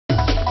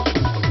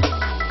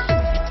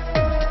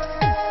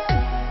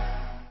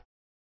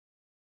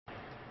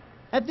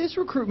At this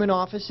recruitment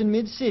office in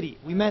Mid-City,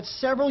 we met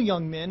several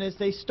young men as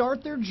they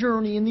start their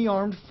journey in the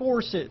armed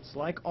forces,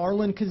 like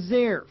Arlen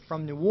Kazare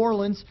from New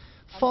Orleans,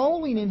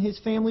 following in his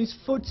family's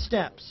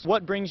footsteps.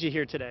 What brings you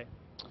here today?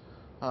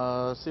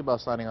 See about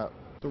signing up.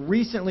 The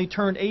recently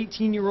turned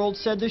 18-year-old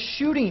said the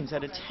shootings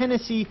at a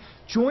Tennessee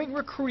joint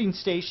recruiting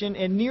station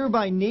and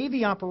nearby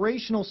Navy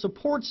Operational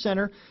Support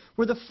Center,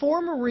 where the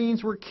 4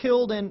 Marines were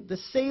killed and the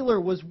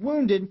sailor was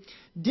wounded,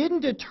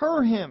 didn't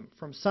deter him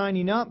from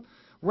signing up,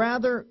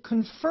 rather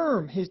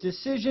confirm his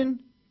decision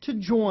to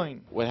join.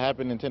 What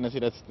happened in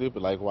Tennessee, that's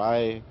stupid. Like,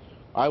 why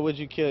would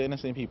you kill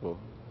innocent people?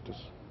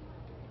 Just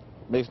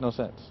makes no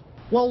sense.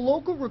 While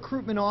local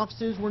recruitment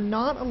offices were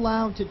not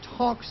allowed to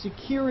talk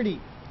security,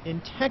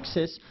 in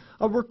Texas,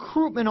 a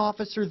recruitment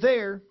officer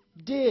there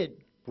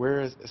did.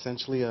 We're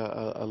essentially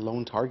a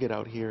lone target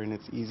out here, and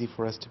it's easy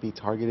for us to be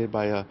targeted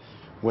by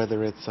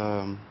whether it's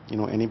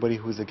anybody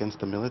who's against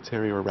the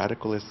military or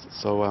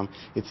radicalists, so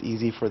it's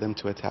easy for them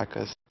to attack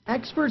us.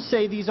 Experts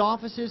say these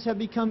offices have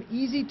become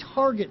easy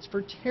targets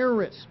for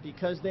terrorists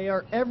because they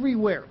are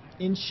everywhere,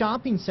 in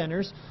shopping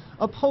centers,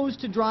 opposed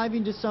to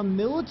driving to some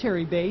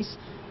military base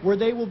where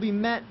they will be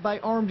met by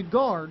armed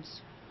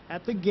guards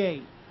at the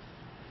gate.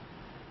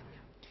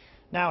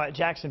 Now at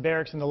Jackson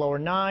Barracks in the Lower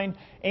 9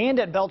 and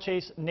at Belle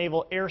Chase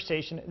Naval Air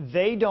Station,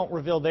 they don't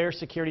reveal their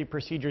security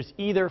procedures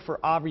either for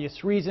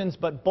obvious reasons,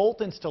 but both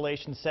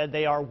installations said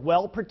they are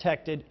well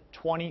protected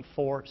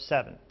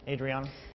 24/7. Adriana?